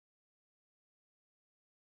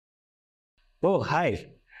Oh, hi.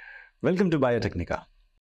 Welcome to Biotechnica.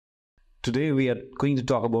 Today we are going to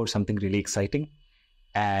talk about something really exciting.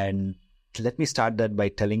 And let me start that by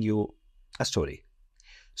telling you a story.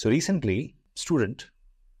 So recently, student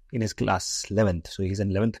in his class 11th, so he's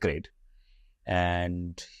in 11th grade,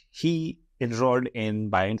 and he enrolled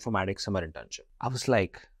in bioinformatics summer internship. I was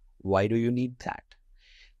like, why do you need that?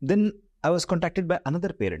 Then I was contacted by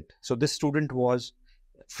another parent. So this student was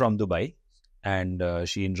from Dubai, and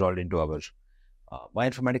she enrolled into our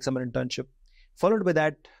bioinformatics summer internship. Followed by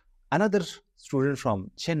that, another student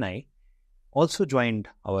from Chennai also joined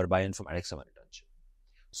our bioinformatics summer internship.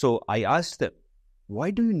 So I asked them,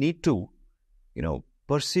 why do you need to,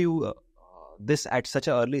 pursue this at such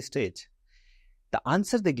an early stage? The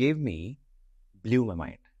answer they gave me blew my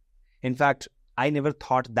mind. In fact, I never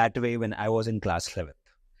thought that way when I was in class 11th.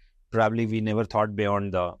 Probably we never thought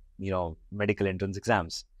beyond the, medical entrance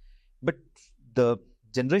exams. But the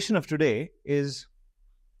generation of today is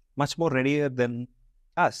much more readier than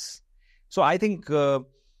us. So I think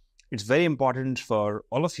it's very important for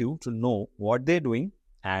all of you to know what they're doing.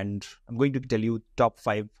 And I'm going to tell you top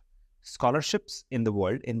 5 scholarships in the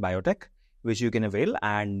world in biotech, which you can avail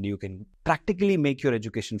and you can practically make your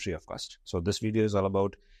education free of cost. So this video is all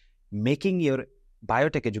about making your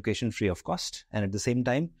biotech education free of cost and at the same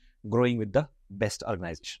time growing with the best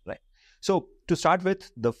organization, right? So to start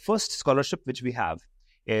with, the first scholarship which we have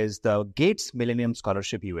is the Gates Millennium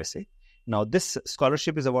Scholarship USA. Now, this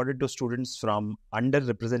scholarship is awarded to students from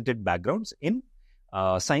underrepresented backgrounds in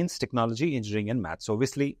science, technology, engineering, and maths. So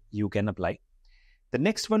obviously, you can apply. The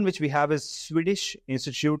next one which we have is Swedish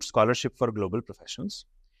Institute Scholarship for Global Professionals.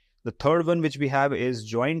 The third one which we have is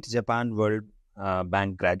Joint Japan World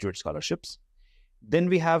Bank Graduate Scholarships. Then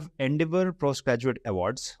we have Endeavour Postgraduate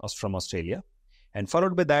Awards from Australia. And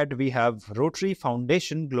followed by that, we have Rotary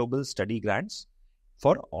Foundation Global Study Grants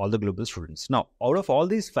for all the global students. Now, out of all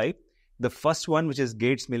these 5, the first one, which is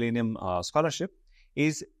Gates Millennium Scholarship,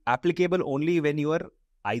 is applicable only when you are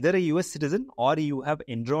either a US citizen or you have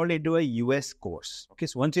enrolled into a US course. Okay,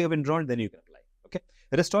 so once you have enrolled, then you can apply. Okay,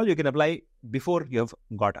 the rest all you can apply before you have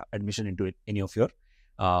got admission into any of your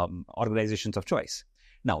organizations of choice.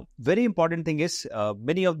 Now, very important thing is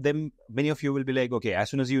many of you will be like, okay, as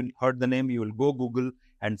soon as you heard the name, you will go Google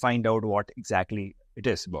and find out what exactly it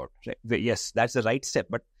is about. Right? Yes, that's the right step.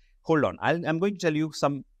 But hold on, I'm going to tell you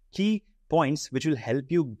some key points which will help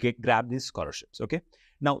you grab these scholarships. Okay.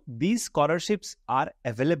 Now, these scholarships are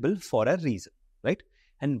available for a reason, right?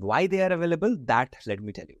 And why they are available, that let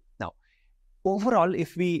me tell you. Now, overall,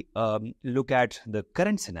 if we look at the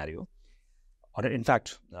current scenario, or in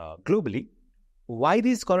fact, globally, why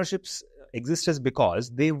these scholarships exist is because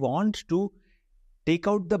they want to take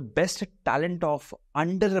out the best talent of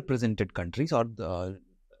underrepresented countries or the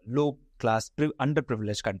low-class,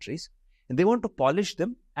 underprivileged countries. And they want to polish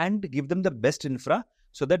them and give them the best infra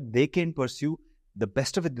so that they can pursue the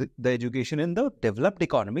best of the education in the developed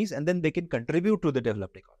economies and then they can contribute to the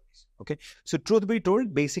developed economies. Okay. So truth be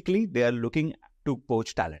told, basically, they are looking to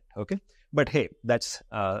poach talent. Okay. But hey, that's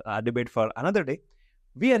a debate for another day.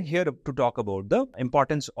 We are here to talk about the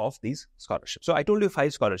importance of these scholarships. So I told you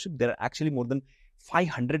 5 scholarships. There are actually more than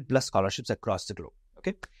 500 plus scholarships across the globe.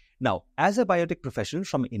 Okay. Now, as a biotech professional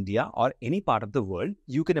from India or any part of the world,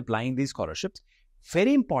 you can apply in these scholarships.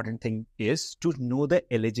 Very important thing is to know the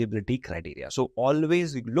eligibility criteria. So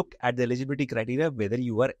always look at the eligibility criteria, whether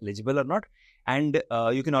you are eligible or not. And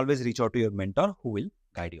you can always reach out to your mentor who will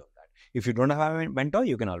guide you on that. If you don't have a mentor,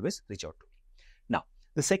 you can always reach out to me. Now,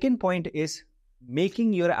 the second point is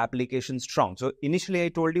making your application strong. So initially, I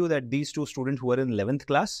told you that these 2 students who are in 11th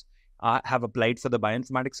class have applied for the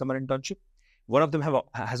bioinformatics summer internship. One of them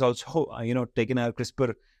has also, taken a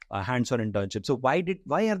CRISPR hands-on internship. So why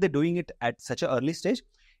are they doing it at such an early stage?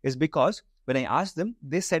 Is because when I asked them,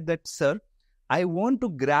 they said that, sir, I want to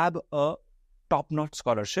grab a top-notch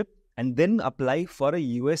scholarship and then apply for a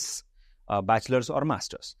US bachelor's or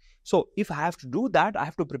master's. So if I have to do that, I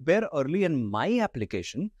have to prepare early and my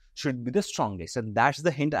application should be the strongest. And that's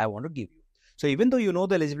the hint I want to give you. So even though you know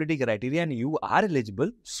the eligibility criteria and you are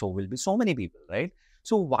eligible, so will be so many people, right?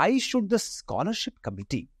 So why should the scholarship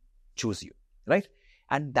committee choose you, right?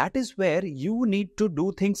 And that is where you need to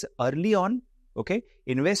do things early on, okay?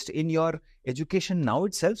 Invest in your education now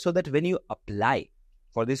itself so that when you apply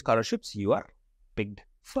for these scholarships, you are picked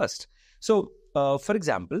first. So, for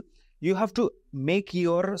example, you have to make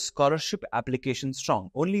your scholarship application strong.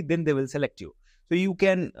 Only then they will select you. So you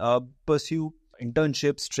can pursue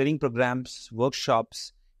internships, training programs,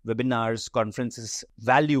 workshops, webinars, conferences,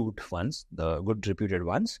 valued ones, the good reputed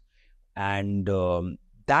ones. And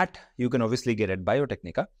that you can obviously get at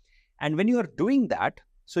Biotechnica. And when you are doing that,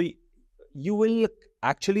 so you will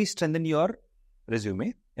actually strengthen your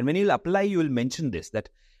resume. And when you'll apply, you will mention this, that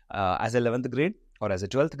as 11th grade or as a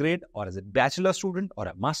 12th grade or as a bachelor student or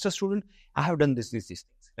a master student, I have done these things,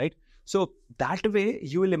 right? So that way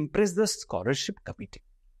you will impress the scholarship committee.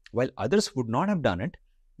 While others would not have done it,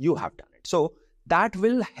 you have done it. So that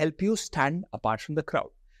will help you stand apart from the crowd,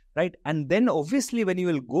 right? And then obviously when you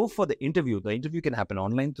will go for the interview can happen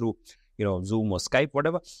online through, Zoom or Skype,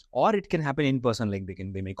 whatever, or it can happen in person, like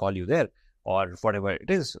they may call you there or whatever it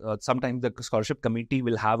is. Sometimes the scholarship committee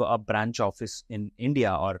will have a branch office in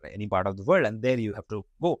India or any part of the world, and there you have to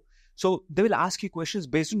go. So they will ask you questions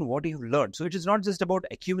based on what you've learned. So it is not just about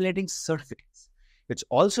accumulating certificates. It's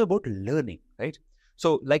also about learning, right?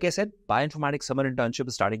 So like I said, bioinformatics summer internship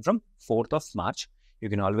is starting from 4th of March. You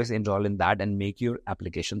can always enroll in that and make your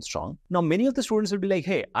application strong. Now, many of the students will be like,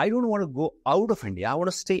 hey, I don't want to go out of India. I want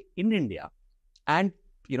to stay in India and,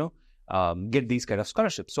 get these kind of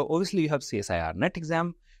scholarships. So obviously you have CSIR NET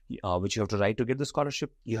exam, which you have to write to get the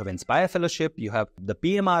scholarship. You have Inspire Fellowship. You have the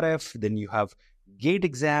PMRF. Then you have GATE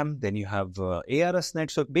exam. Then you have ARS NET.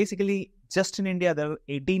 So basically, just in India, there are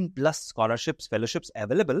 18 plus scholarships, fellowships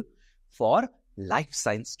available for life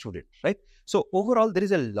science student, right? So overall, there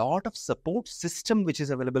is a lot of support system which is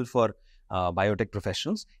available for biotech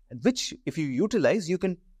professionals, which if you utilize, you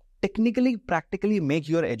can technically, practically make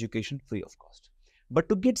your education free of cost. But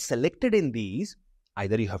to get selected in these,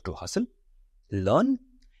 either you have to hustle, learn,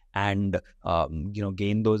 and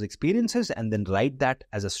gain those experiences, and then write that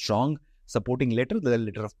as a strong supporting letter, the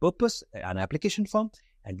letter of purpose, an application form,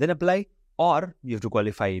 and then apply, or you have to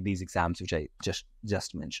qualify these exams which I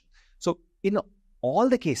just mentioned. So in all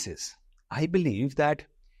the cases, I believe that,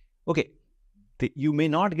 you may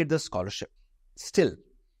not get the scholarship. Still,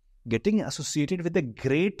 getting associated with a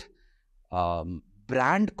great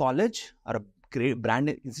brand college or a great brand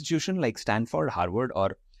institution like Stanford, Harvard,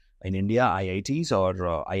 or in India, IITs or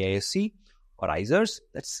IISc or ISERs,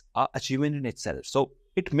 that's an achievement in itself. So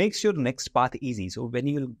it makes your next path easy. So when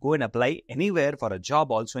you will go and apply anywhere for a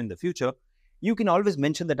job also in the future, you can always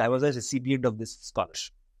mention that I was a recipient of this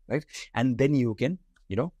scholarship, right? And then you can,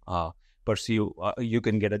 pursue, you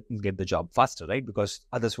can get the job faster, right? Because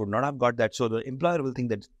others would not have got that. So the employer will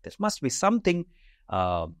think that there must be something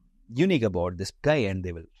unique about this guy, and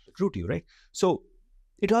they will recruit you, right? So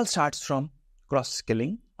it all starts from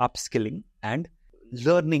cross-skilling, upskilling, and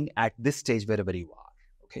learning at this stage wherever you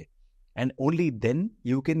are, okay? And only then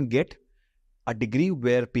you can get a degree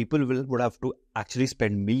where people would have to actually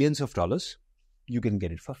spend millions of dollars. You can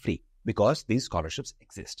get it for free because these scholarships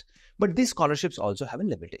exist. But these scholarships also have a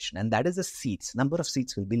limitation, and that is the seats. Number of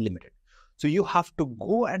seats will be limited. So you have to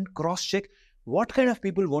go and cross-check what kind of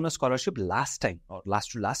people won a scholarship last time or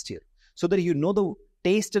last year, so that you know the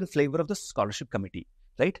taste and flavor of the scholarship committee,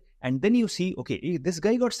 right? And then you see, okay, this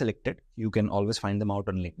guy got selected. You can always find them out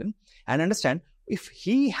on LinkedIn and understand if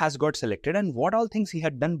he has got selected and what all things he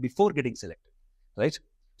had done before getting selected, right?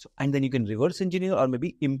 So, and then you can reverse engineer or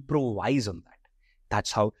maybe improvise on that.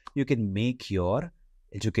 That's how you can make your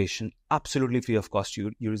education absolutely free of cost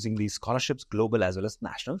using these scholarships, global as well as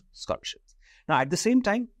national scholarships. Now, at the same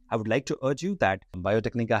time, I would like to urge you that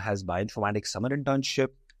Biotechnica has bioinformatics summer internship,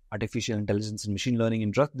 artificial intelligence and machine learning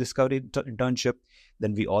in drug discovery internship.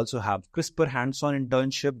 Then we also have CRISPR hands-on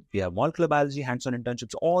internship. We have molecular biology hands-on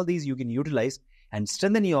internships. All these you can utilize and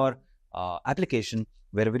strengthen your application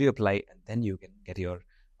wherever you apply, and then you can get your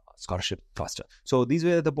scholarship faster. So these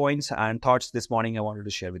were the points and thoughts this morning I wanted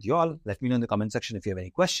to share with you all. Let me know in the comment section if you have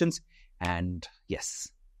any questions. And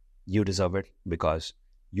yes, you deserve it, because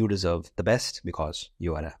you deserve the best, because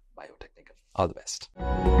you are a biotechnical. All the best.